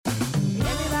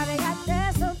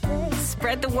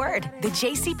spread the word. The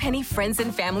JCPenney Friends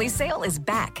and Family Sale is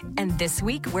back. And this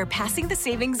week, we're passing the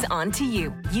savings on to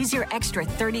you. Use your extra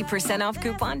 30% off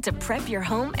coupon to prep your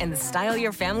home and style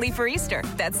your family for Easter.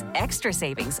 That's extra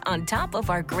savings on top of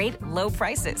our great low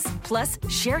prices. Plus,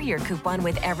 share your coupon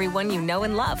with everyone you know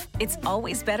and love. It's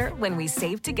always better when we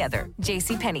save together.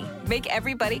 JCPenney. Make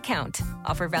everybody count.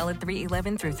 Offer valid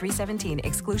 3/11 through 3/17.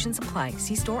 Exclusions apply.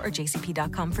 See store or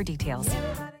jcp.com for details.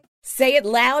 Say It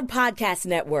Loud Podcast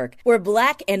Network, where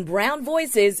Black and brown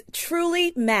voices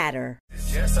truly matter.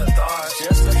 It's just a thought,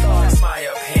 it's my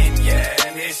opinion.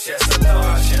 It's just a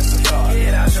thought,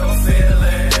 get out your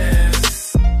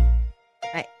feelings.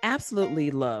 I absolutely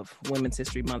love Women's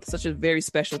History Month. Such a very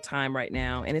special time right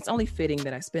now, and it's only fitting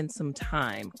that I spend some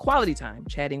time, quality time,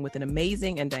 chatting with an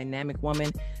amazing and dynamic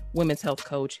woman, women's health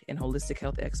coach and holistic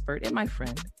health expert, and my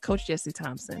friend, Coach Gessie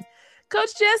Thompson.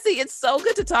 Coach Gessie, it's so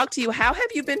good to talk to you. How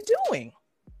have you been doing?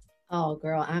 Oh,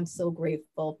 girl, I'm so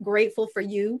grateful. Grateful for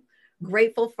you.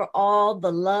 Grateful for all the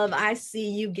love I see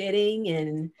you getting,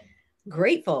 and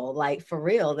grateful, like for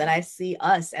real, that I see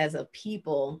us as a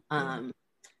people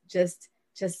just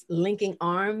linking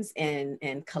arms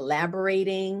and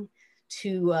collaborating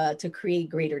to create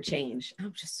greater change.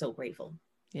 I'm just so grateful.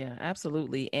 Yeah,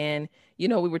 absolutely. And, you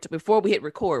know, before we hit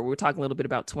record, we were talking a little bit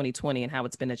about 2020 and how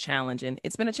it's been a challenge, and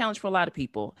it's been a challenge for a lot of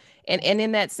people. And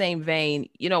in that same vein,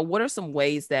 you know, what are some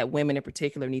ways that women in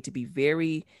particular need to be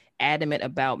very adamant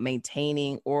about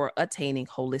maintaining or attaining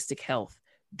holistic health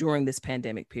during this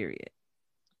pandemic period?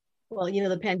 Well, you know,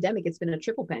 the pandemic, it's been a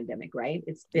triple pandemic, right?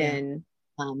 It's been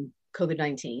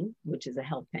COVID-19, which is a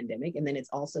health pandemic. And then it's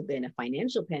also been a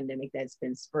financial pandemic that's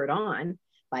been spurred on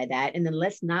by that. And then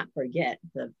let's not forget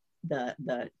the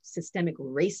systemic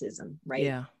racism, right?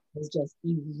 Yeah. Was just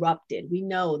erupted. We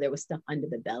know there was stuff under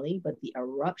the belly, but the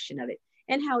eruption of it,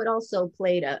 and how it also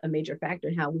played a major factor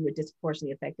in how we were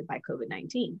disproportionately affected by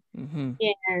COVID-19. Mm-hmm.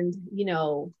 And, you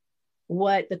know,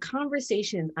 what the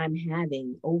conversations I'm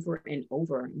having over and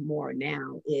over more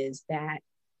now is that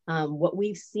what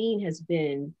we've seen has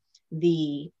been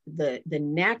the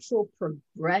natural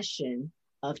progression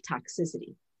of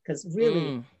toxicity. Because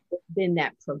really, it's been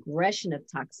that progression of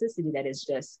toxicity that has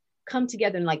just come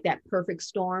together in like that perfect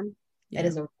storm that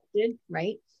is erupted,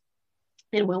 right?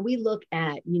 And when we look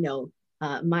at, you know,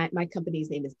 my company's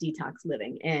name is Detox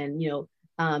Living, and, you know,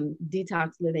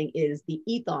 Detox Living is the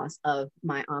ethos of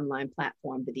my online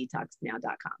platform,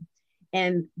 thedetoxnow.com.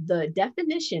 And the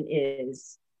definition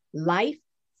is life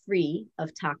free of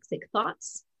toxic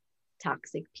thoughts,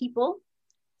 toxic people,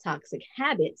 toxic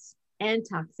habits, and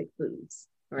toxic foods.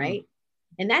 Right.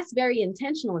 And that's very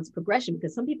intentional. It's progression,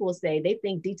 because some people will say they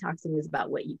think detoxing is about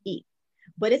what you eat,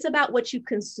 but it's about what you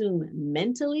consume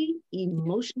mentally,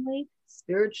 emotionally,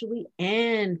 spiritually,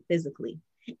 and physically.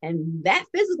 And that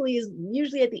physically is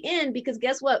usually at the end, because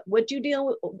guess what you deal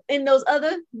with in those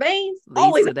other veins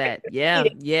leads to that. Yeah.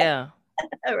 Yeah.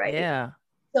 Right. Yeah.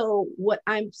 So what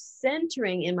I'm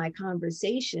centering in my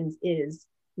conversations is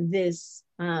this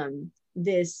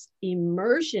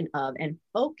immersion of and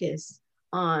focus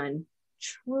on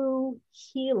true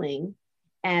healing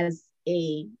as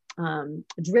a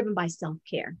driven by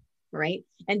self-care, right?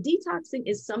 And detoxing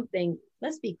is something,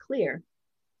 let's be clear,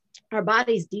 our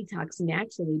bodies detox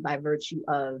naturally by virtue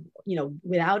of, you know,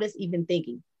 without us even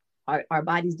thinking. Our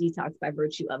bodies detox by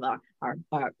virtue of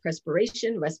our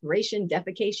perspiration, respiration,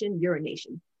 defecation,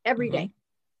 urination every day.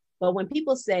 But when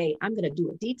people say, I'm going to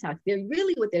do a detox,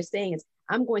 what they're saying is,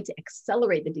 I'm going to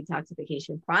accelerate the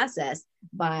detoxification process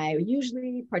by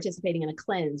usually participating in a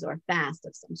cleanse or a fast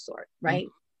of some sort, right?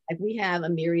 Like we have a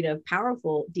myriad of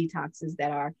powerful detoxes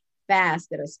that are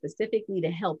fast, that are specifically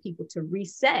to help people to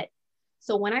reset.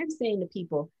 So when I'm saying to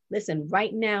people, listen,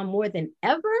 right now, more than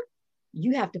ever,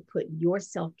 you have to put your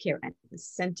self-care at the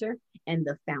center and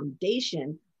the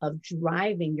foundation of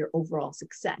driving your overall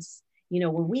success. You know,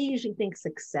 when we usually think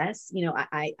success, you know,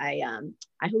 I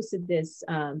hosted this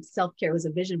self-care, it was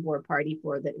a vision board party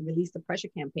for the Release the Pressure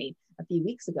campaign a few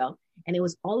weeks ago. And it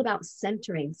was all about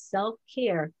centering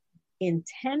self-care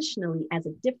intentionally as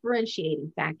a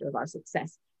differentiating factor of our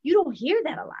success. You don't hear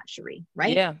that a lot, Cherie,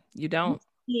 right? Yeah, you don't.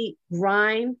 You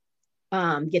grind,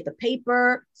 get the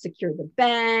paper, secure the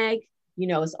bag, you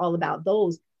know, it's all about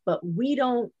those. But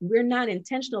we're not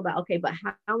intentional about, okay, but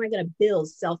how am I going to build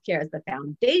self-care as the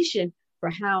foundation for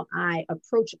how I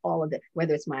approach all of it,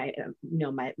 whether it's my,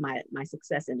 my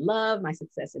success in love, my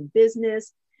success in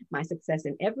business, my success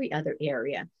in every other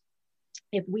area.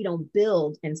 If we don't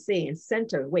build and say and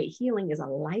center, wait, healing is a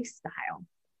lifestyle.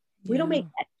 We don't make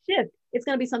that shift. It's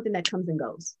going to be something that comes and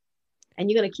goes,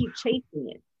 and you're going to keep chasing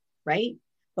it, right?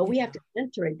 But we have to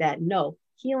center it that no,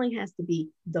 Healing has to be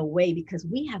the way, because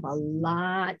we have a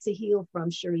lot to heal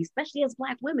from, Cherie, especially as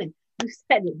Black women.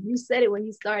 You said it when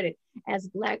you started. As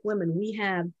Black women, we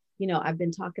have, I've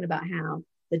been talking about how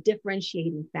the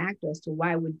differentiating factor as to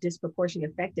why we're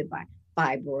disproportionately affected by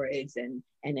fibroids and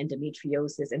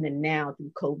endometriosis, and then now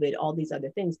through COVID, all these other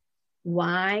things.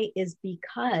 Why is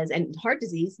because, and heart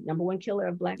disease, number one killer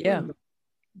of Black women,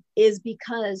 is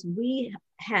because we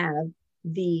have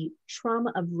the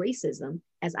trauma of racism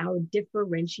as our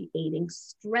differentiating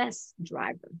stress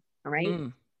driver. All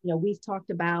right. We've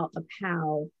talked about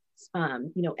how,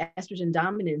 estrogen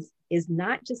dominance is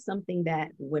not just something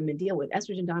that women deal with.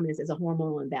 Estrogen dominance is a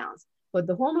hormonal imbalance, but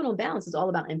the hormonal imbalance is all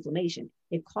about inflammation.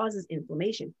 It causes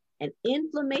inflammation, and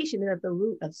inflammation is at the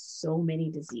root of so many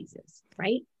diseases,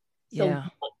 right? So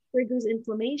what triggers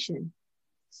inflammation?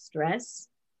 Stress,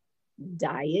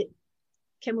 diet,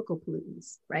 chemical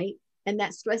pollutants, right? And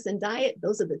that stress and diet,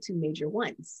 those are the two major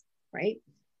ones, right?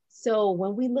 So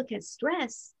when we look at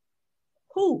stress,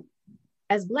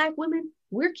 as Black women,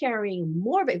 we're carrying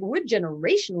more of it. We're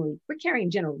carrying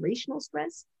generational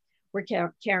stress. We're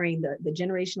carrying the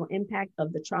generational impact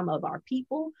of the trauma of our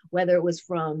people, whether it was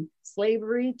from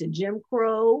slavery to Jim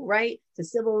Crow, right? To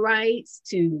civil rights,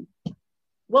 to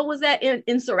what was that,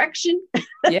 insurrection?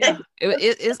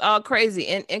 It's all crazy.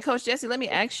 And Coach Gessie, let me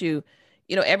ask you,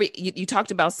 you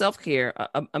talked about self-care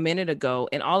a minute ago,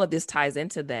 and all of this ties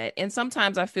into that. And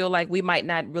sometimes I feel like we might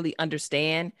not really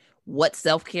understand what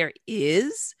self-care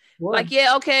is. Sure. Like,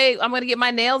 okay, I'm going to get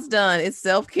my nails done. It's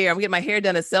self-care. I'm getting my hair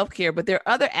done. It's self-care. But there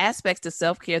are other aspects to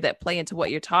self-care that play into what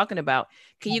you're talking about.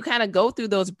 Can you kind of go through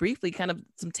those briefly, kind of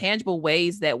some tangible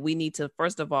ways that we need to,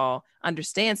 first of all,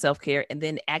 understand self-care and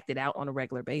then act it out on a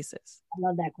regular basis? I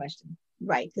love that question.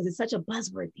 Right. Because it's such a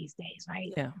buzzword these days,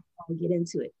 right? Yeah. I'll get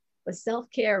into it. But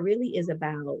self-care really is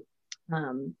about,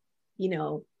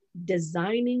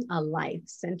 designing a life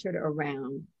centered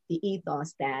around the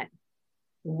ethos that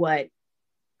what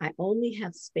I only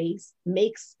have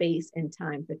make space and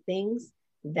time for things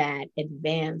that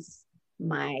advance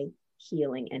my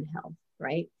healing and health,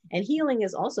 right? And healing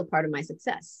is also part of my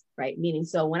success, right? Meaning,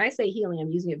 so when I say healing,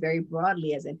 I'm using it very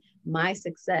broadly, as in my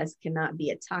success cannot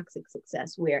be a toxic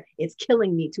success where it's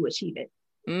killing me to achieve it,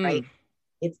 right?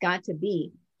 It's got to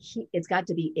be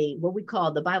a, what we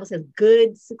call, the Bible says,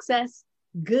 good success.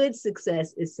 Good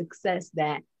success is success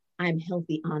that I'm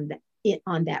healthy on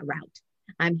that route.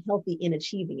 I'm healthy in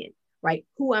achieving it, right?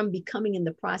 Who I'm becoming in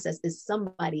the process is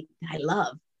somebody that I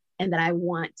love and that I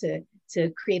want to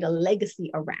create a legacy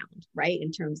around, right?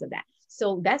 In terms of that.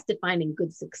 So that's defining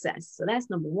good success. So that's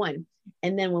number one.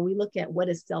 And then when we look at what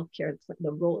is self-care,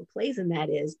 the role it plays in that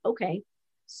is, okay,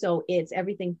 so it's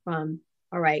everything from,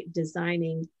 all right,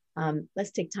 designing,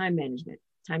 let's take time management.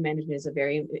 Time management is a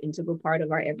very integral part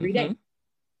of our everyday.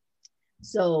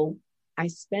 So I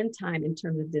spend time in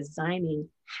terms of designing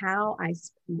how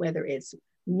whether it's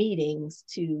meetings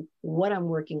to what I'm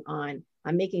working on,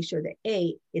 I'm making sure that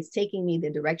it's taking me the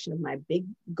direction of my big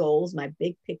goals, my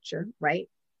big picture, right?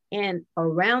 And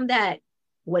around that,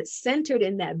 what's centered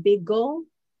in that big goal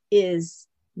is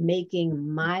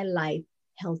making my life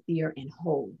healthier and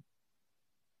whole.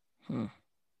 So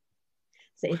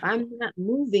if I'm not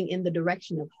moving in the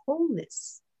direction of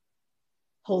wholeness,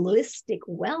 holistic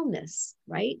wellness,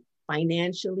 right?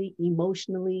 Financially,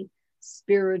 emotionally,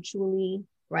 spiritually,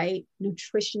 right?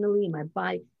 Nutritionally, in my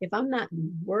body. If I'm not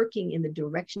working in the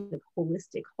direction of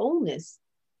holistic wholeness,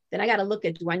 then I got to look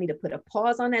at, do I need to put a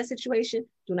pause on that situation?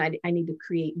 I need to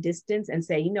create distance and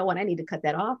say, you know what, I need to cut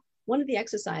that off. One of the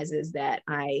exercises that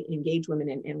I engage women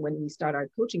in, and when we start our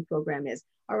coaching program, is,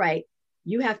 all right,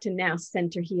 you have to now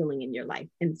center healing in your life.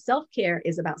 And self-care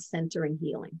is about centering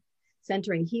healing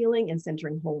and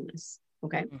centering wholeness.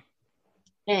 Okay.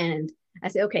 And I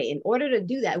say, okay, in order to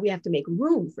do that, we have to make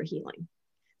room for healing.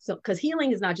 So, because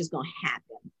healing is not just going to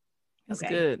happen. That's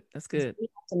good. That's good. We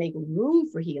have to make room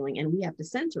for healing, and we have to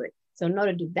center it. So in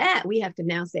order to do that, we have to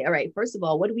now say, all right, first of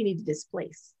all, what do we need to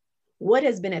displace? What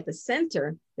has been at the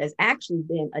center that's actually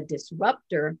been a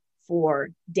disruptor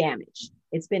for damage?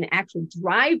 It's been an actual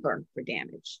driver for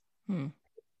damage.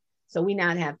 So we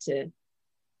now have to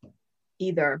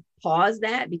either pause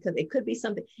that, because it could be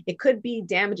something, it could be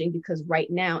damaging because right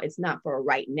now it's not for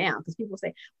right now. Because people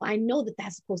say, well, I know that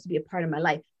that's supposed to be a part of my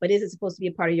life, but is it supposed to be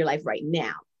a part of your life right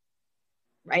now?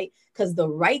 Right? Because the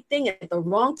right thing at the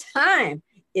wrong time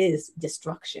is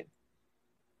destruction.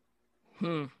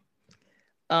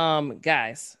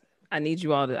 Guys, I need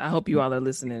you all to, I hope you all are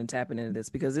listening and tapping into this,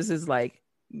 because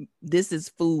this is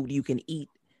food you can eat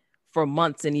for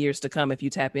months and years to come if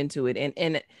you tap into it.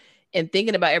 And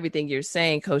thinking about everything you're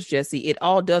saying, Coach Gessie, it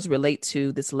all does relate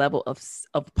to this level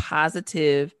of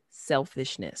positive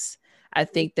selfishness. I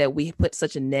think that we put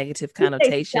such a negative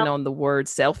connotation on the word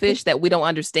selfish that we don't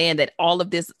understand that all of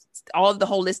this, all of the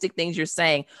holistic things you're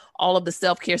saying, all of the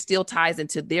self-care still ties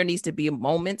into there needs to be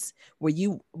moments where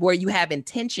you have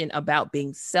intention about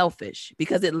being selfish,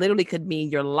 because it literally could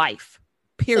mean your life,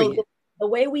 period. So the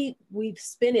way we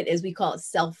spin it is we call it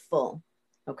self-full.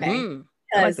 Okay.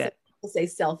 I like that. People say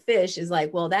selfish is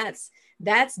like, well, that's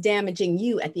damaging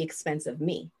you at the expense of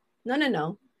me.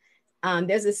 No.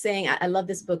 There's a saying, I love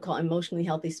this book called Emotionally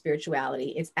Healthy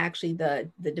Spirituality. It's actually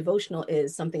the devotional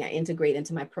is something I integrate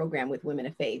into my program with Women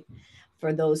of Faith,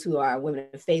 for those who are women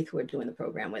of faith who are doing the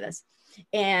program with us.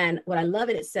 And what I love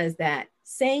it says that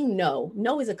saying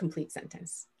no is a complete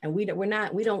sentence. And we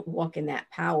don't walk in that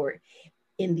power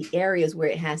in the areas where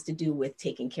it has to do with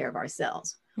taking care of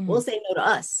ourselves. Mm-hmm. We'll say no to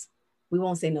us. We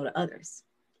won't say no to others,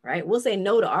 right? We'll say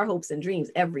no to our hopes and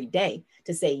dreams every day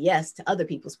to say yes to other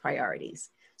people's priorities,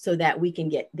 so that we can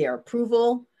get their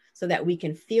approval, so that we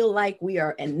can feel like we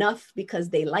are enough because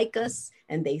they like us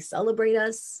and they celebrate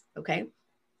us, okay?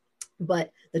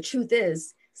 But the truth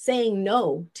is, saying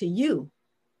no to you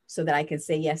so that I can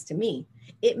say yes to me,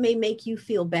 it may make you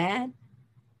feel bad.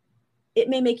 It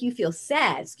may make you feel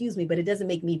sad, but it doesn't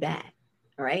make me bad,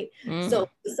 all right? So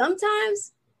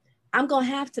sometimes I'm gonna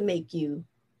have to make you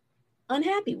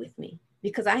unhappy with me,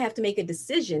 because I have to make a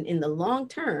decision in the long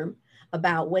term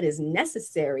about what is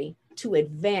necessary to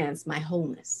advance my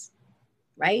wholeness,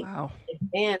 right? Wow.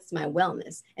 Advance my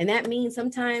wellness. And that means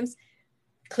sometimes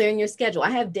clearing your schedule. I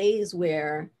have days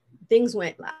where things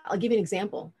went, I'll give you an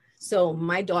example. So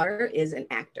my daughter is an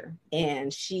actor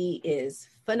and she is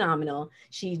phenomenal.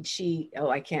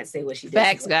 I can't say what she did.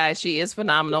 Facts, guys. She is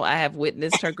phenomenal. I have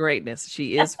witnessed her greatness.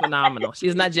 She is phenomenal.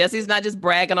 Gessie's not just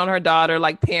bragging on her daughter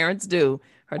like parents do.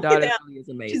 Her daughter really is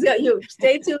amazing.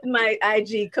 Stay tuned to my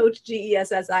IG, Coach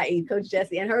Gessie, Coach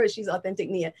Gessie, and she's Authentic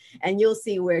Nia, and you'll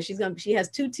see where she has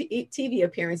 2 TV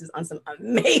appearances on some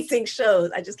amazing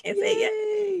shows. I just can't say it yet.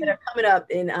 That are coming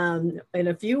up in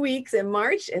a few weeks in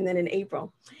March and then in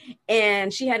April.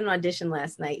 And she had an audition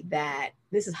last night that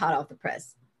this is hot off the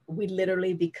press. We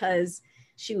literally, because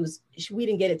we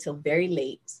didn't get it till very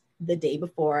late the day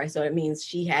before. So it means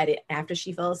she had it after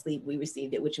she fell asleep. We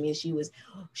received it, which means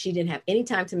she didn't have any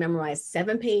time to memorize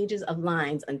 7 pages of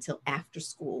lines until after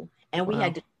school. And we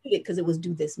had to do it because it was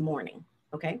due this morning.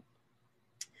 Okay.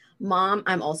 Mom,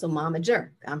 I'm also momager.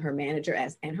 I'm her manager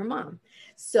and her mom.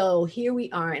 So here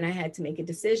we are. And I had to make a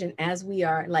decision as we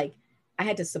are I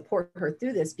had to support her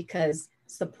through this, because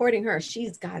supporting her,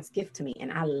 she's God's gift to me.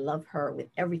 And I love her with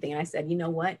everything. And I said, you know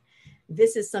what?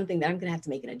 This is something that I'm going to have to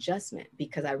make an adjustment,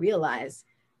 because I realized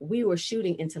we were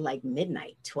shooting into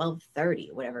midnight,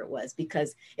 12:30, whatever it was,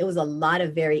 because it was a lot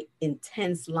of very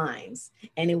intense lines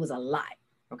and it was a lot.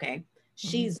 Okay. Mm-hmm.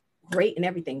 She's great and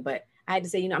everything, but I had to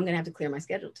say, I'm going to have to clear my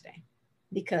schedule today,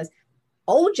 because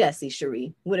old Gessie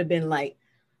Cherie would have been like,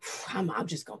 I'm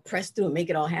just going to press through and make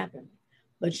it all happen.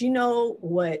 But you know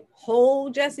what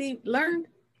whole Gessie learned?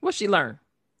 What she learned?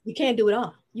 You can't do it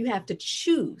all. You have to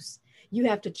choose. You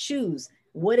have to choose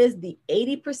what is the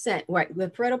 80%, right? The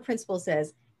Pareto principle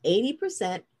says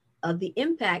 80% of the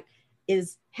impact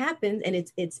happens, and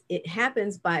it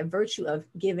happens by virtue of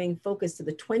giving focus to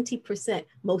the 20%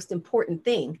 most important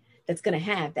thing that's going to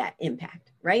have that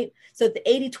impact, right? So the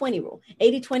 80-20 rule,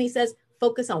 80-20 says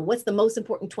focus on what's the most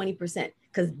important 20%,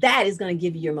 because that is going to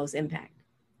give you your most impact.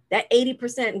 That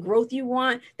 80% growth you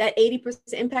want, that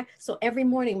 80% impact. So every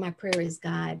morning my prayer is,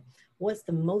 God, what's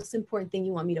the most important thing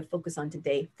you want me to focus on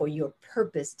today for your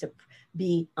purpose to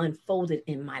be unfolded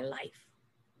in my life?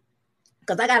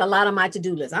 Because I got a lot on my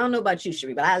to-do list. I don't know about you,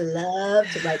 Cherie, but I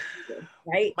love to write,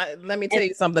 right? Let me tell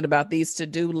you something about these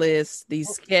to-do lists, these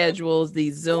schedules,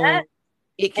 these Zooms.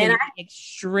 It can be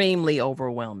extremely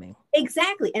overwhelming.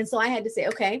 Exactly. And so I had to say,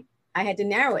 okay, I had to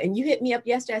narrow it. And you hit me up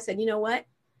yesterday. I said, you know what?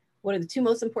 What are the 2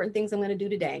 most important things I'm going to do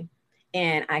today?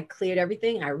 And I cleared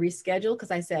everything. I rescheduled,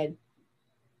 because I said,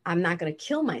 I'm not going to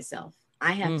kill myself.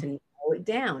 I have to narrow it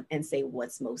down and say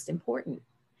what's most important.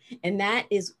 And that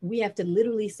is, we have to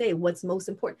literally say what's most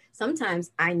important.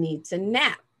 Sometimes I need to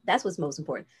nap. That's what's most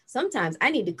important. Sometimes I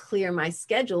need to clear my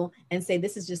schedule and say,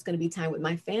 this is just going to be time with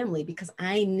my family, because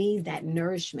I need that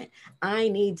nourishment. I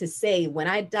need to say, when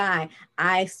I die,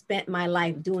 I spent my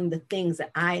life doing the things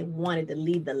that I wanted to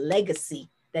leave the legacy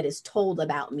that is told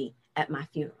about me at my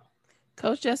funeral.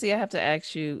 Coach Gessie, I have to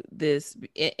ask you this,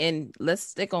 and let's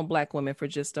stick on Black women for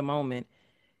just a moment.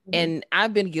 Mm-hmm. And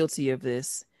I've been guilty of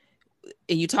this.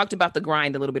 And you talked about the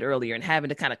grind a little bit earlier and having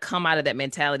to kind of come out of that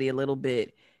mentality a little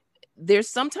bit. there's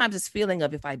sometimes this feeling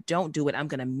of, if I don't do it, I'm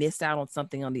going to miss out on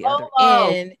something on the Oh,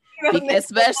 other end,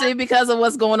 especially because of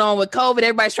what's going on with COVID.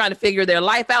 Everybody's trying to figure their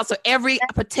life out. So every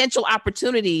potential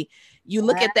opportunity, you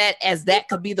look at that as that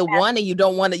could be the one, and you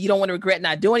don't want to regret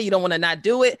not doing it. You don't want to not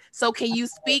do it. So can you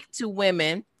speak to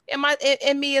women,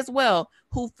 and me as well,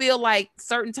 who feel like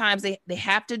certain times they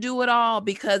have to do it all,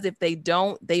 because if they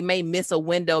don't, they may miss a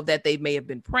window that they may have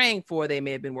been praying for, they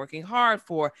may have been working hard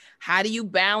for? How do you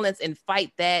balance and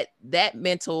fight that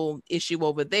mental issue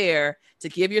over there, to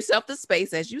give yourself the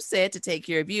space, as you said, to take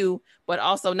care of you, but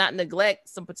also not neglect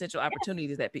some potential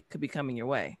opportunities that could be coming your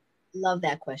way? Love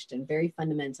that question. Very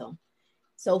fundamental.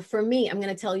 So for me, I'm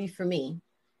going to tell you, for me,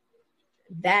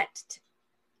 that,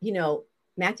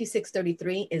 Matthew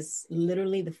 6:33 is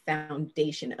literally the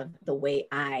foundation of the way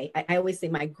I always say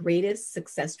my greatest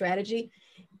success strategy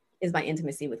is my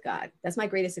intimacy with God. That's my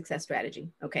greatest success strategy.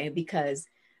 Okay. Because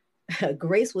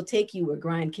grace will take you where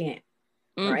grind can't.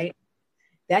 Right.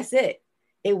 That's it.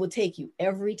 It will take you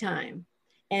every time.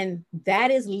 And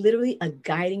that is literally a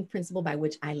guiding principle by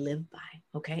which I live by.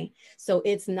 Okay. So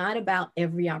it's not about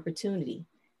every opportunity.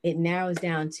 It narrows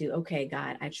down to, okay,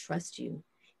 God, I trust you.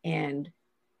 And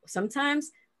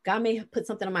sometimes God may put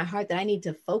something on my heart that I need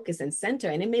to focus and center,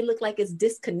 and it may look like it's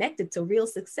disconnected to real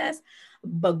success.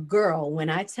 But girl, when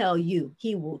I tell you,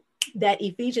 he will, that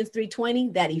Ephesians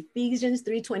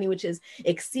 3:20, which is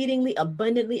exceedingly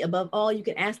abundantly above all you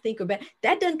can ask, think, or bet,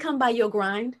 that doesn't come by your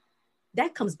grind.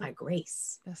 That comes by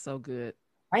grace. That's so good.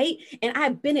 Right. And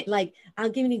I've been I'll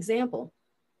give you an example.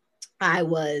 I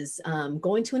was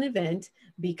going to an event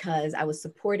because I was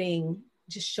supporting,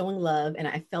 just showing love. And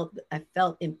I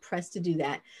felt impressed to do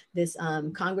that. This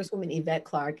Congresswoman Yvette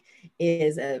Clarke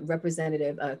is a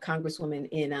representative, a congresswoman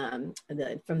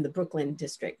from the Brooklyn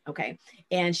district. Okay.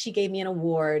 And she gave me an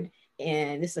award,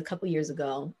 and this is a couple years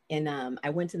ago. And I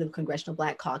went to the Congressional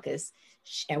Black Caucus.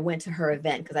 I went to her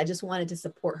event because I just wanted to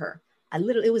support her.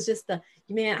 It was just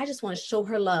I just want to show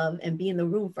her love and be in the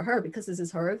room for her because this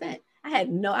is her event. I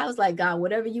was like, God,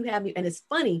 whatever you have me. And it's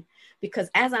funny because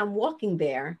as I'm walking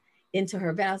there into her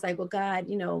event, I was like, well, God,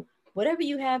 whatever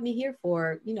you have me here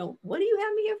for, what do you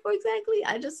have me here for exactly?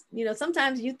 I just,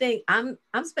 sometimes you think I'm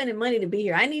spending money to be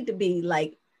here. I need to be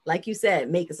like you said,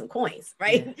 making some coins,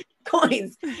 right? Yeah.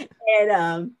 Coins.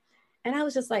 And I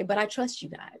was just like, but I trust you,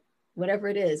 God, whatever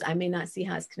it is. I may not see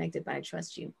how it's connected, but I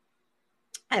trust you.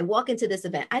 I walk into this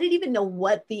event. I didn't even know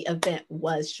what the event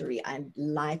was, Cherie. I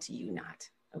lied to you not.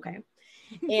 Okay.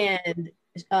 And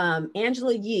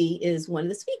Angela Yee is one of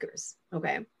the speakers.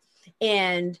 Okay.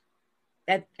 And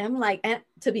I'm like, and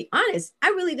to be honest, I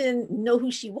really didn't know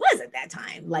who she was at that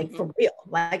time. Like for real.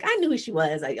 Like I knew who she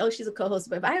was. Like, oh, she's a co-host,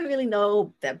 but I didn't really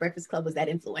know that Breakfast Club was that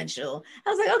influential. I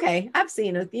was like, okay, I've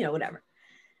seen her, whatever.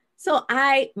 So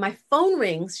my phone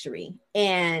rings, Cherie,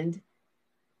 and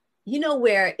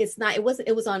where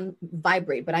it was on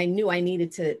vibrate, but I knew I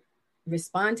needed to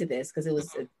respond to this because it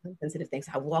was a sensitive thing.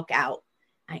 So I walk out,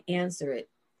 I answer it,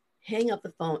 hang up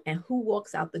the phone, and who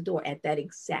walks out the door at that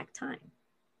exact time?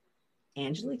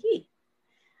 Angela Yee.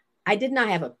 I did not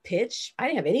have a pitch. I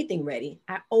didn't have anything ready.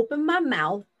 I opened my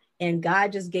mouth and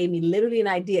God just gave me literally an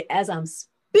idea as I'm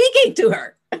speaking to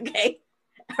her. Okay.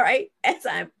 All right. As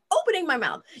I'm opening my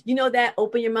mouth, that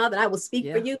open your mouth and I will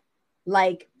speak for you.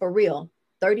 Like for real.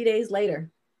 30 days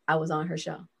later, I was on her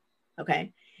show.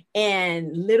 Okay.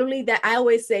 And literally that I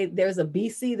always say there's a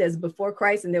BC, there's before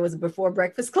Christ, and there was a before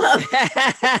Breakfast Club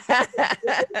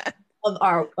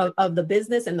of the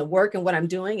business and the work and what I'm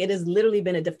doing. It has literally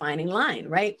been a defining line,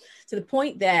 right? To the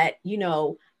point that,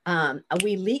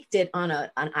 we leaked it on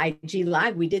IG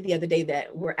Live. We did the other day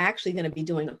that we're actually going to be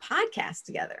doing a podcast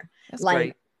together. That's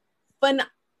great. But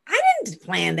I didn't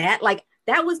plan that. Like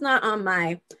that was not on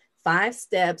my 5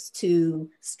 steps to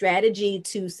strategy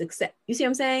to success. You see what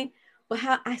I'm saying? But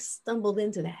how I stumbled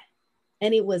into that.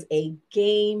 And it was a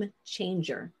game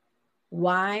changer.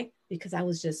 Why? Because I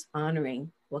was just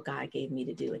honoring what God gave me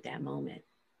to do at that moment.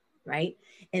 Right.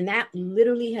 And that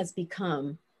literally has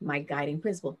become my guiding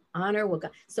principle. Honor what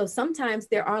God. So sometimes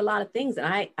there are a lot of things.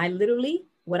 And I literally,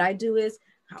 what I do is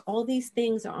all these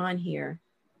things are on here.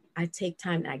 I take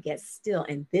time and I get still.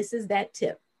 And this is that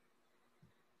tip.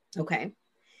 Okay.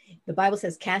 The Bible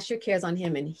says, cast your cares on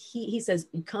him. And he says,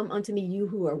 come unto me, you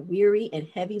who are weary and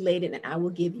heavy laden, and I will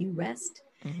give you rest.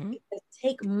 Mm-hmm. He says,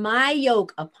 take my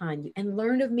yoke upon you and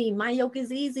learn of me. My yoke is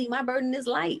easy. My burden is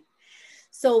light.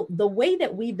 So the way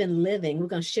that we've been living, we're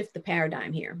going to shift the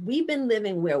paradigm here. We've been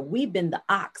living where we've been the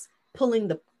ox pulling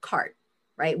the cart,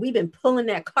 right? We've been pulling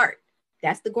that cart.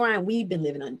 That's the grind we've been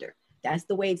living under. That's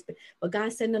the way it's been. But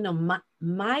God said, no,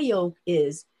 my yoke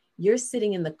is you're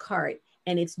sitting in the cart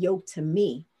and it's yoked to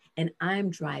me. and I'm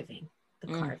driving the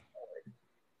cart forward,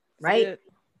 right? Good.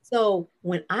 So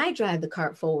when I drive the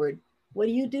cart forward, what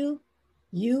do?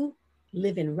 You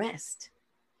live in rest.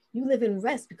 You live in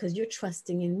rest because you're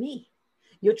trusting in me.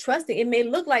 You're trusting. It may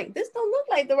look like this don't look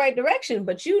like the right direction,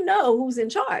 but you know who's in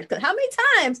charge. Because how many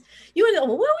times you end up,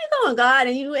 well, where are we going, God?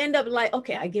 And you end up like,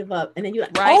 okay, I give up. And then you're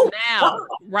like,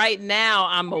 right now,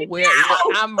 I'm aware.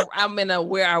 I'm in a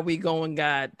where are we going,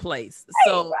 God place.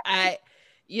 So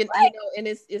you know, and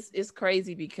it's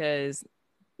crazy because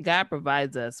God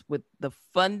provides us with the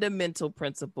fundamental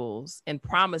principles and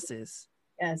promises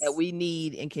that we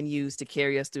need and can use to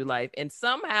carry us through life. And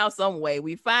somehow, some way,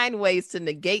 we find ways to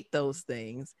negate those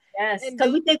things. Yes,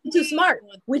 because we think we're too smart.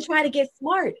 We try to get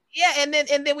smart. Yeah, and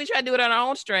then we try to do it on our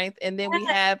own strength. And then we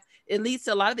have, it leads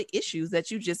to a lot of the issues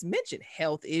that you just mentioned: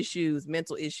 health issues,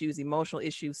 mental issues, emotional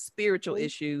issues, spiritual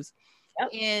issues. Yep.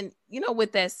 And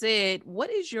with that said, what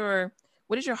is your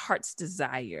heart's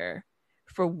desire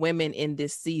for women in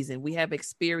this season? We have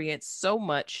experienced so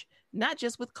much, not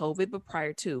just with COVID, but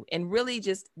prior to, and really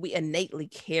just we innately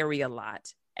carry a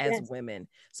lot as women.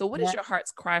 So what is your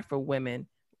heart's cry for women,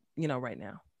 right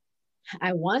now?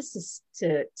 I want us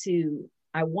to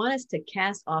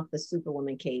cast off the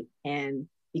superwoman cape and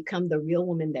become the real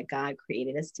woman that God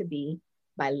created us to be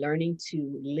by learning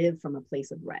to live from a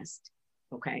place of rest.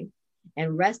 Okay.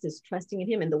 And rest is trusting in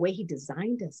him and the way he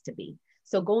designed us to be.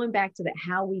 So going back to that,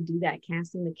 how we do that,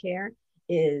 casting the care,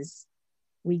 is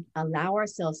we allow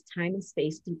ourselves time and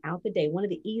space throughout the day. One of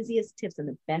the easiest tips and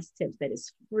the best tips that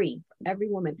is free for every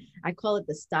woman, I call it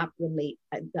the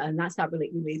not stop,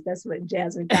 relate, release. That's what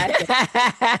Jasmine said.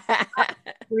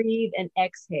 Breathe and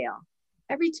exhale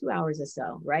every 2 hours or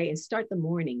so, right? And start the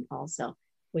morning also,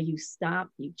 where you stop,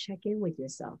 you check in with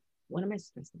yourself. What am I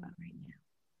stressed about right now?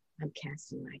 I'm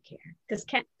casting my care. Because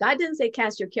God didn't say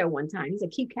cast your care one time. He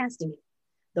said keep casting it.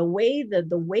 The way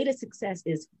to success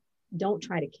is don't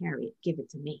try to carry it, give it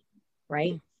to me,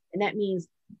 right? And that means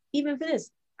even for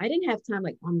this, I didn't have time,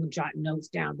 like, I'm gonna jot notes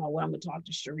down about what I'm gonna talk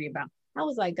to Cherie about. I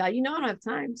was like, God, I don't have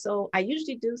time. So I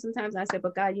usually do. Sometimes I said,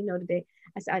 but God, today,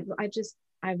 I said,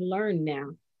 I've learned now.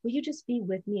 Will you just be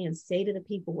with me and say to the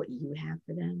people what you have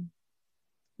for them?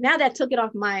 Now that took it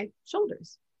off my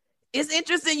shoulders. It's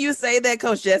interesting you say that,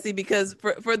 Coach Gessie, because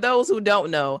for those who don't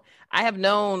know, I have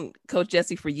known Coach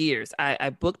Gessie for years. I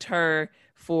booked her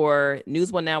for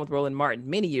News One Now with Roland Martin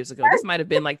many years ago. This might have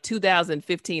been like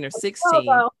 2015 or 16.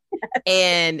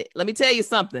 And let me tell you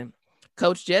something.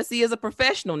 Coach Gessie is a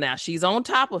professional now. She's on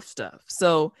top of stuff.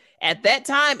 So at that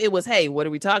time, it was, hey, what are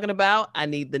we talking about? I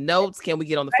need the notes. Can we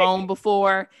get on the phone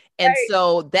before? And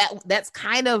so that's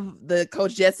kind of the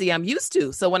Coach Gessie I'm used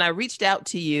to. So when I reached out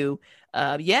to you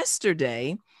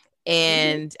yesterday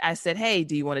and I said, hey,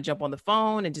 do you want to jump on the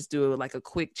phone and just do like a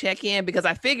quick check-in? Because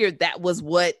I figured that was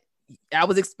what I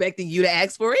was expecting you to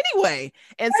ask for anyway.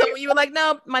 And so you were like,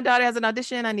 no, my daughter has an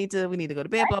audition. We need to go to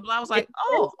bed, blah, blah. I was like,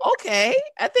 oh, okay.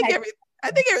 I think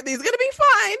everything's going to be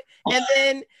fine. And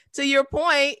then to your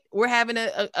point, we're having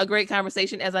a great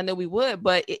conversation, as I know we would,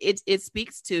 but it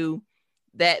speaks to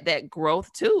that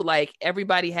growth too. Like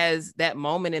everybody has that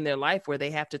moment in their life where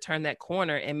they have to turn that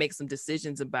corner and make some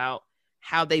decisions about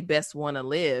how they best want to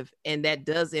live. And that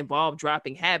does involve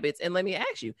dropping habits. And let me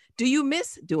ask you, do you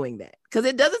miss doing that? Because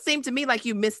it doesn't seem to me like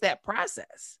you miss that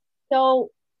process.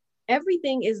 So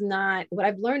what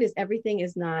I've learned is everything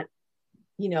is not,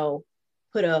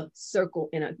 put a circle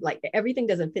in everything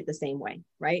doesn't fit the same way,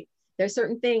 right? There's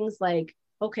certain things like,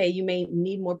 okay, you may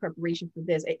need more preparation for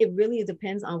this. It really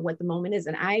depends on what the moment is.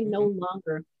 And I no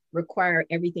longer require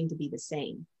everything to be the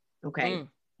same. Okay.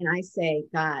 And I say,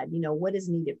 God, what is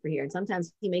needed for here? And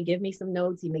sometimes he may give me some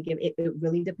notes. He may give, it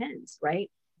really depends. Right.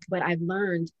 But I've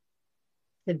learned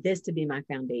for this to be my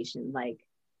foundation. Like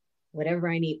whatever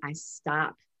I need, I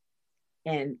stop.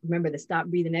 And remember the stop,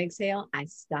 breathe, and exhale. I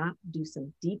stop, do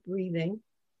some deep breathing,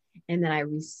 and then I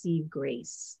receive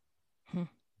grace.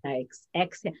 I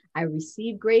exhale, I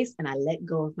receive grace, and I let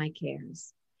go of my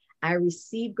cares. I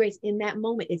receive grace in that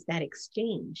moment. It's that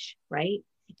exchange, right?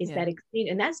 It's that exchange.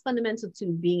 And that's fundamental to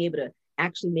being able to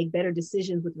actually make better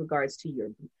decisions with regards to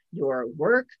your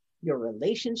work, your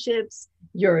relationships,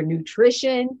 your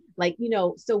nutrition.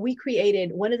 So we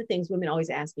created, one of the things women always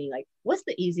ask me, like, what's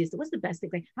the easiest, what's the best thing?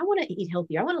 Like, I want to eat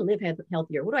healthier. I want to live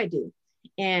healthier. What do I do?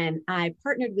 And I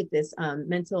partnered with this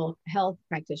mental health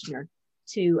practitioner,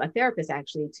 to a therapist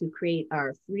actually, to create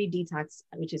our free detox,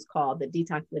 which is called the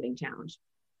Detox Living Challenge.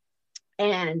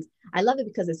 And I love it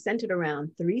because it's centered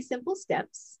around 3 simple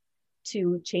steps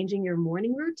to changing your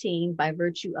morning routine by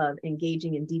virtue of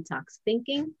engaging in detox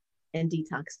thinking and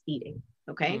detox eating.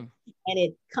 Okay. And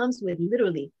it comes with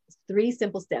literally 3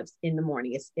 simple steps in the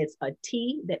morning. It's a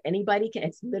tea that anybody can,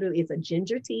 it's a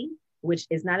ginger tea, which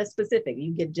is not a specific.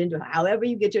 You get ginger, however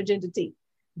you get your ginger tea,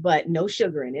 but no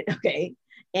sugar in it. Okay.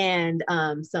 And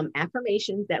some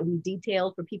affirmations that we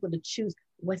detailed for people to choose.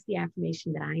 What's the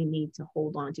affirmation that I need to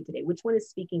hold on to today? Which one is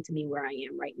speaking to me where I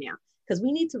am right now? Because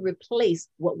we need to replace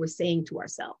what we're saying to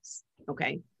ourselves.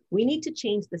 Okay. We need to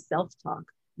change the self-talk.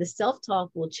 The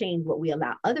self-talk will change what we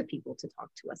allow other people to talk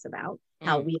to us about,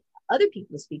 how we allow other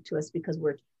people to speak to us, because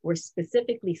we're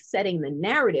specifically setting the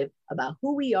narrative about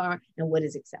who we are and what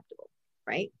is acceptable,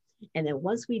 right? And then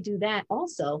once we do that, it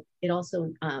also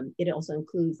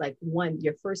includes like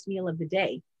your first meal of the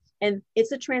day. And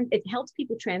it helps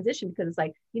people transition, because it's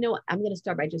like, you know what, I'm going to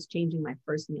start by just changing my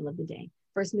first meal of the day.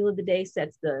 First meal of the day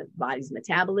sets the body's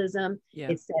metabolism. Yeah.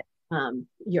 It sets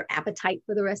your appetite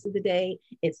for the rest of the day.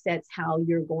 It sets how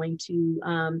you're going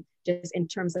to, just in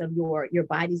terms of your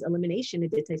body's elimination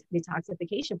and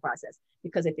detoxification process.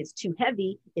 Because if it's too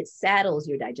heavy, it saddles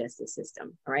your digestive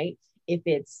system, right? If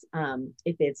it's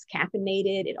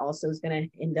caffeinated, it also is going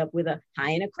to end up with a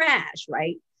high and a crash,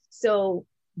 right? So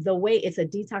the way it's a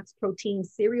detox protein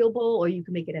cereal bowl, or you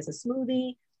can make it as a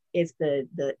smoothie. It's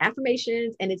the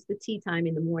affirmations, and it's the tea time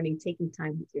in the morning, taking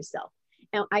time with yourself.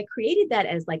 And I created that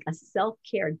as like a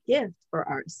self-care gift for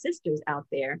our sisters out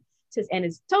there. And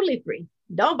it's totally free.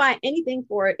 Don't buy anything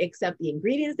for it except the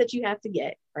ingredients that you have to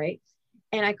get, right?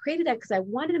 And I created that because I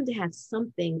wanted them to have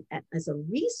something as a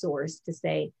resource to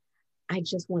say, I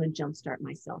just want to jumpstart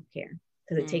my self-care.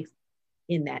 Because it takes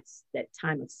in that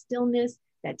time of stillness,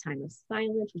 that time of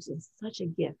silence, which is such a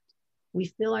gift. We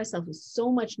fill ourselves with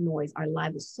so much noise, our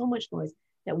lives with so much noise,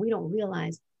 that we don't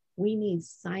realize we need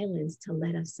silence to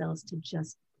let ourselves to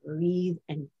just breathe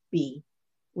and be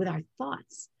with our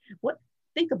thoughts.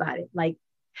 Think about it. Like,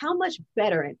 how much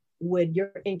better would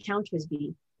your encounters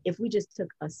be if we just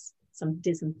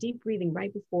did some deep breathing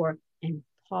right before and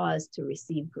paused to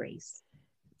receive grace?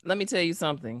 Let me tell you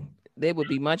something. They would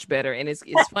be much better. And it's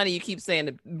funny you keep saying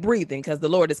the breathing, because the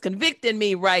Lord is convicting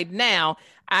me right now.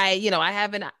 I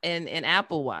have an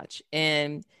Apple Watch,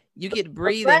 and you get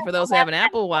breathing. For those who have an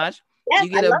Apple Watch, you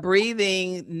get a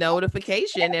breathing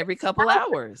notification every couple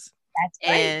hours. That's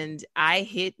right. And I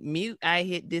hit mute, I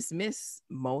hit dismiss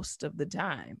most of the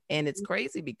time. And it's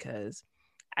crazy because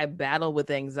I battle with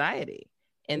anxiety.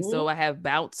 And so I have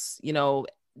bouts,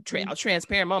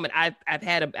 transparent moment. I've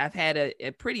had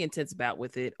a pretty intense bout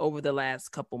with it over the last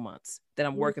couple months that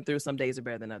I'm working through. Some days are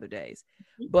better than other days,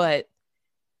 but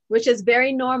which is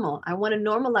very normal. I want to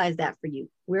normalize that for you.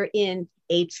 We're in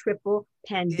a triple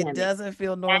pandemic. It doesn't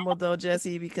feel normal though,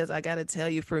 Gessie, because I got to tell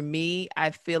you, for me,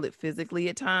 I feel it physically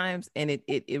at times, and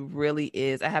it really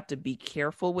is. I have to be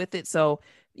careful with it. So,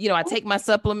 I take my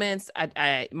supplements.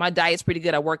 My diet's pretty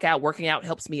good. I work out. Working out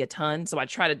helps me a ton. So I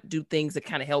try to do things that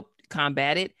kind of help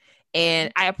combat it.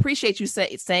 And I appreciate you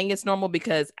saying it's normal,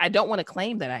 because I don't want to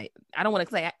claim that I don't want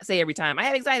to say every time I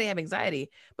have anxiety.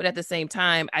 But at the same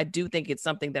time, I do think it's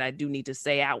something that I do need to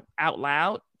say out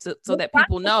loud so that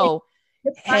people know,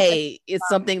 hey, it's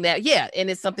something that, and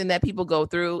it's something that people go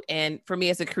through. And for me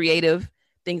as a creative,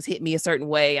 things hit me a certain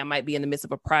way. I might be in the midst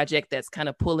of a project that's kind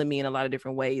of pulling me in a lot of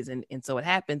different ways. And so it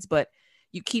happens, but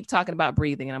you keep talking about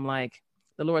breathing, and I'm like,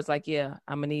 the Lord's like, I'm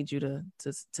gonna need you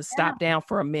to stop down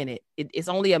for a minute. It's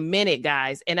only a minute,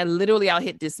 guys. And I'll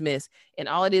hit dismiss, and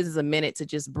all it is a minute to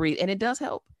just breathe. And it does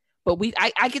help. But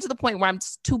I get to the point where I'm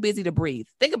too busy to breathe.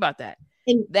 Think about that.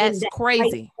 That's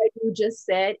crazy. What you just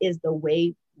said is the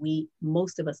way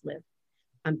most of us live.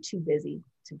 I'm too busy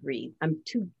to breathe. I'm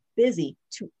too busy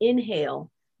to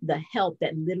inhale the help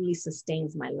that literally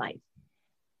sustains my life.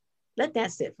 Let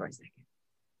that sit for a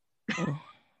second.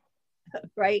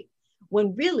 Right?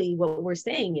 When really what we're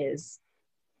saying is,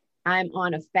 I'm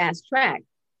on a fast track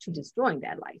to destroying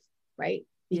that life, right?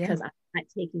 Because I'm not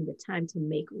taking the time to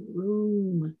make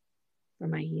room for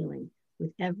my healing.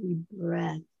 With every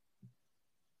breath,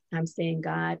 I'm saying,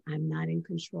 God, I'm not in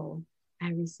control. I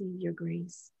receive your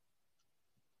grace.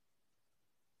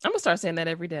 I'm gonna start saying that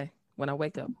every day when I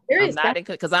wake up. I'm not in,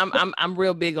 because I'm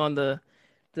real big on the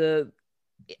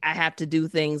I have to do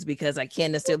things because I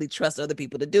can't necessarily trust other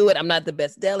people to do it. I'm not the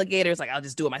best delegator. It's like, I'll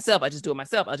just do it myself.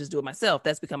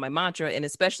 That's become my mantra. And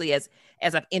especially as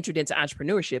I've entered into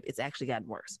entrepreneurship, it's actually gotten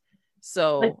worse.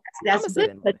 So that's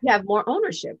good, but you have more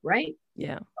ownership, right?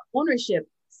 Yeah. Ownership.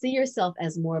 See yourself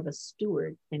as more of a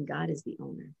steward, and God is the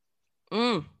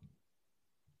owner.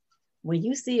 When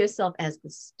you see yourself as the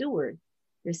steward,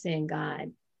 you're saying,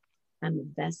 God, I'm the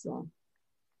vessel.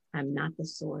 I'm not the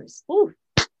source. Ooh.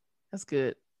 That's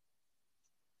good.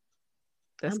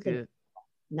 Good.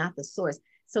 Not the source.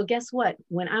 So guess what?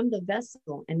 When I'm the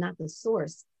vessel and not the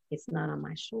source, It's not on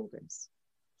my shoulders.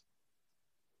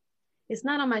 It's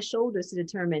not on my shoulders to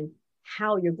determine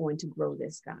how you're going to grow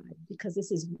this, God, because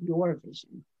this is your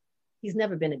vision. He's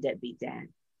never been a deadbeat dad.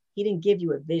 He didn't give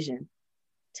you a vision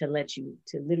to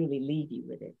literally leave you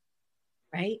with it,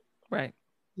 right? Right.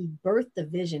 He birthed the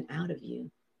vision out of you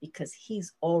because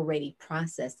he's already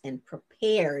processed and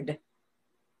prepared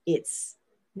its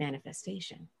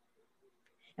manifestation.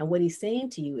 And what he's saying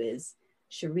to you is,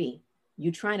 Cherie,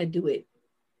 you trying to do it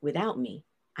without me.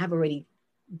 I've already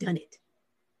done it.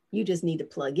 You just need to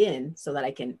plug in so that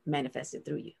I can manifest it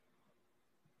through you.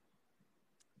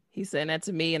 He's saying that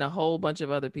to me and a whole bunch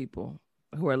of other people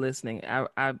who are listening.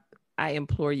 I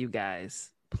implore you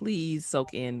guys, please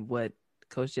soak in what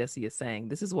Coach Gessie is saying.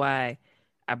 This is why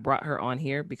I brought her on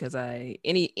here, because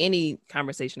any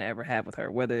conversation I ever have with her,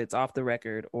 whether it's off the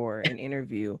record or an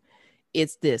interview,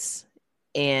 it's this.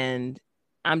 And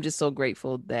I'm just so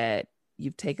grateful that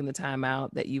you've taken the time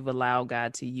out, that you've allowed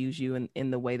God to use you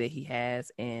in the way that he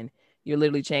has. And you're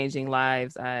literally changing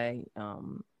lives.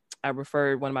 I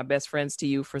referred one of my best friends to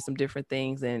you for some different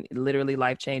things, and literally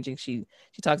life-changing. She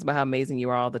talks about how amazing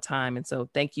you are all the time. And so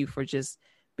thank you for just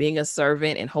being a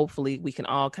servant. And hopefully we can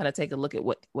all kind of take a look at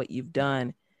what you've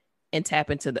done and tap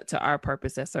into to our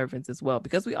purpose as servants as well,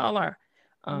 because we all are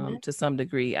to some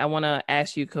degree. I want to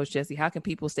ask you, Coach Gessie, how can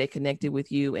people stay connected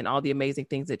with you and all the amazing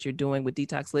things that you're doing with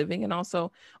Detox Living, and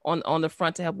also on the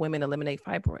front to help women eliminate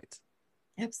fibroids?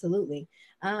 Absolutely.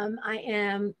 I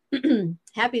am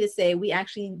happy to say we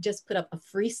actually just put up a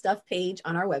free stuff page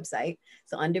on our website.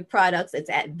 So under products, it's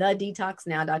at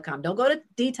thedetoxnow.com. Don't go to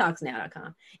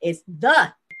detoxnow.com. It's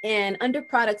and under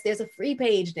products, there's a free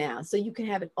page now. So you can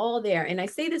have it all there. And I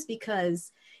say this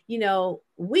because,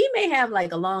 we may have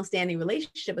like a long-standing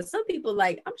relationship, but some people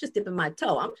like, I'm just dipping my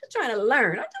toe. I'm just trying to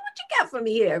learn. I don't know what you got for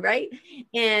me here, right?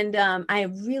 And I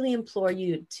really implore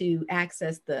you to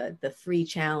access the free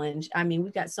challenge. I mean,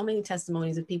 we've got so many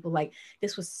testimonies of people like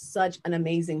this was such an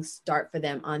amazing start for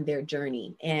them on their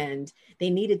journey. And they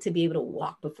needed to be able to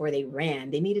walk before they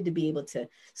ran. They needed to be able to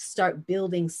start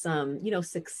building some,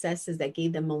 successes that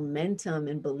gave them momentum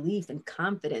and belief and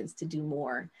confidence to do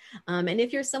more. And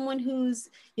if you're someone who's,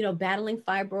 battling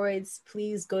fibroids,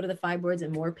 please go to the Fibroids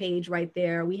and More page right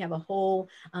there. We have a whole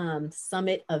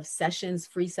summit of sessions,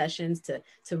 free sessions to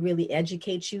really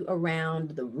educate you around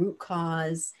the root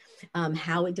cause,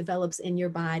 how it develops in your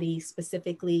body,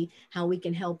 specifically how we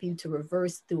can help you to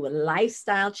reverse through a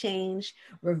lifestyle change,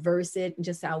 reverse it,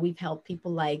 just how we've helped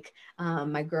people like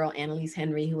my girl, Annalise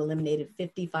Henry, who eliminated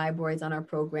 50 fibroids on our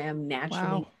program,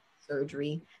 naturally,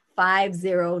 surgery.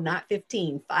 50, not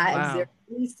 15, 50. Wow.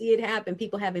 We see it happen.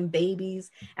 People having babies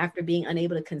after being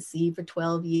unable to conceive for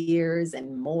 12 years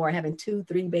and more, having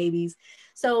 2-3 babies.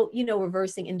 So,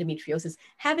 reversing endometriosis,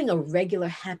 having a regular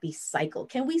happy cycle.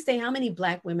 Can we say how many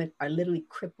Black women are literally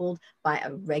crippled by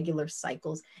irregular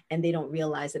cycles and they don't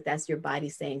realize that that's your body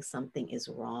saying something is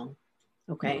wrong?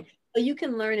 Okay. Mm-hmm. So you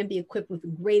can learn and be equipped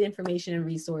with great information and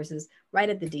resources right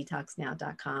at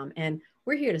thedetoxnow.com. And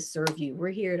we're here to serve you. We're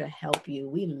here to help you.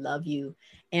 We love you.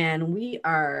 And we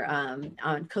are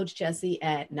on Coach Gessie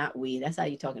at, not we, that's how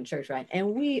you talk in church, right?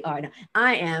 And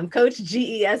I am Coach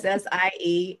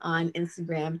Gessie on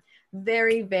Instagram.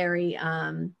 Very, very,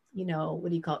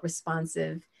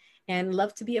 responsive, and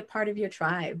love to be a part of your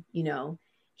tribe.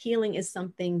 Healing is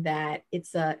something that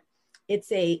it's a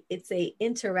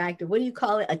interactive, what do you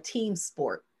call it? A team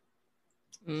sport.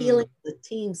 Healing is a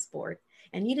team sport.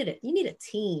 And you need a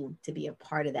team to be a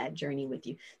part of that journey with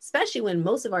you, especially when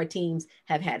most of our teams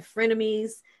have had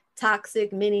frenemies,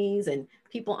 toxic minis, and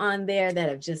people on there that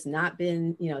have just not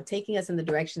been, taking us in the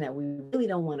direction that we really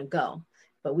don't want to go.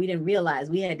 But we didn't realize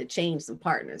we had to change some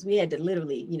partners. We had to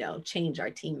literally, change our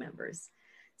team members.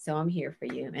 So I'm here for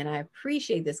you. And I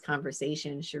appreciate this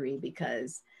conversation, Cherie,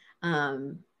 because,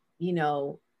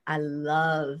 I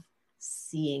love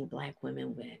seeing Black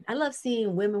women win. I love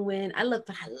seeing women win. I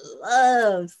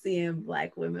love seeing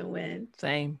Black women win.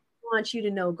 Same. I want you to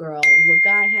know, girl, what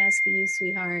God has for you,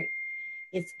 sweetheart,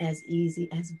 it's as easy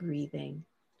as breathing.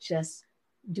 Just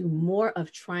do more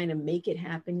of trying to make it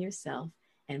happen yourself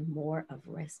and more of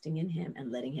resting in him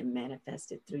and letting him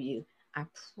manifest it through you. I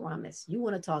promise. You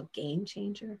want to talk game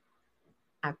changer?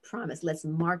 I promise. Let's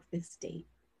mark this date.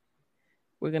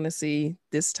 We're going to see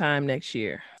this time next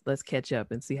year. Let's catch up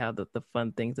and see how the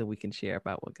fun things that we can share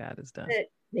about what God has done.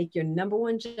 Make your number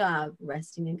one job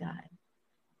resting in God.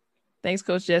 Thanks,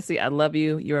 Coach Gessie. I love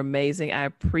you. You're amazing. I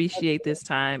appreciate this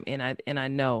time. And I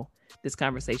know this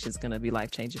conversation is going to be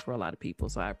life-changing for a lot of people.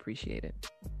 So I appreciate it.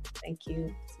 Thank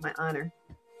you. It's my honor.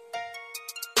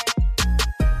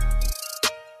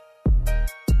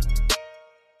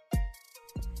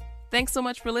 Thanks so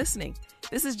much for listening.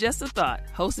 This is Just a Thought,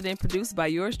 hosted and produced by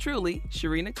yours truly,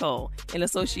 Cherie Nicole, in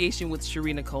association with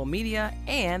Cherie Nicole Media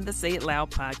and the Say It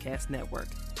Loud Podcast Network.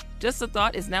 Just a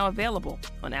Thought is now available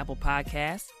on Apple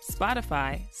Podcasts,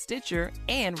 Spotify, Stitcher,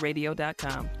 and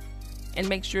radio.com. And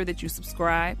make sure that you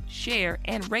subscribe, share,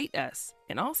 and rate us.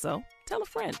 And also, tell a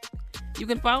friend. You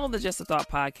can follow the Just a Thought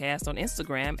podcast on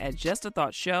Instagram at Just a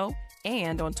Thought Show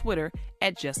and on Twitter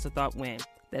at Just a Thought Win.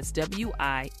 That's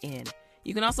WIN.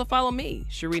 You can also follow me,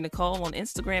 Cherie Nicole, on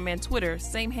Instagram and Twitter,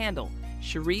 same handle,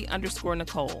 Cherie_Nicole,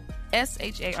 SHARI_NYCOLE. It's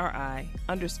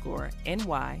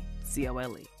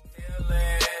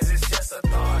just a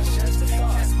thought,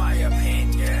 that's my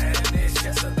opinion. It's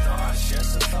just a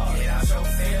thought, get out your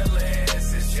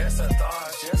feelings. It's just a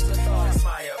thought, that's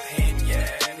my opinion.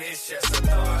 It's just a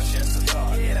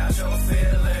thought, get out your feelings.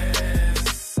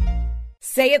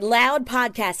 Say It Loud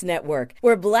Podcast Network,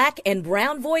 where Black and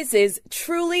brown voices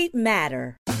truly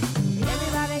matter.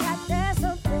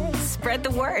 Spread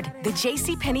the word. The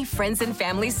JCPenney Friends and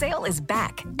Family Sale is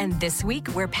back. And this week,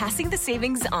 we're passing the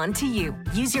savings on to you.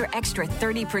 Use your extra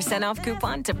 30% off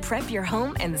coupon to prep your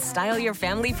home and style your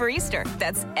family for Easter.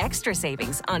 That's extra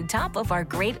savings on top of our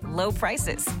great low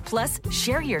prices. Plus,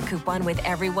 share your coupon with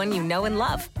everyone you know and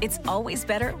love. It's always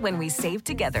better when we save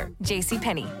together.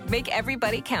 JCPenney. Make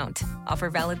everybody count.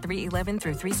 Offer valid 3/11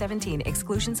 through 3/17.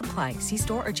 Exclusions apply. See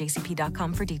store or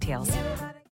jcp.com for details.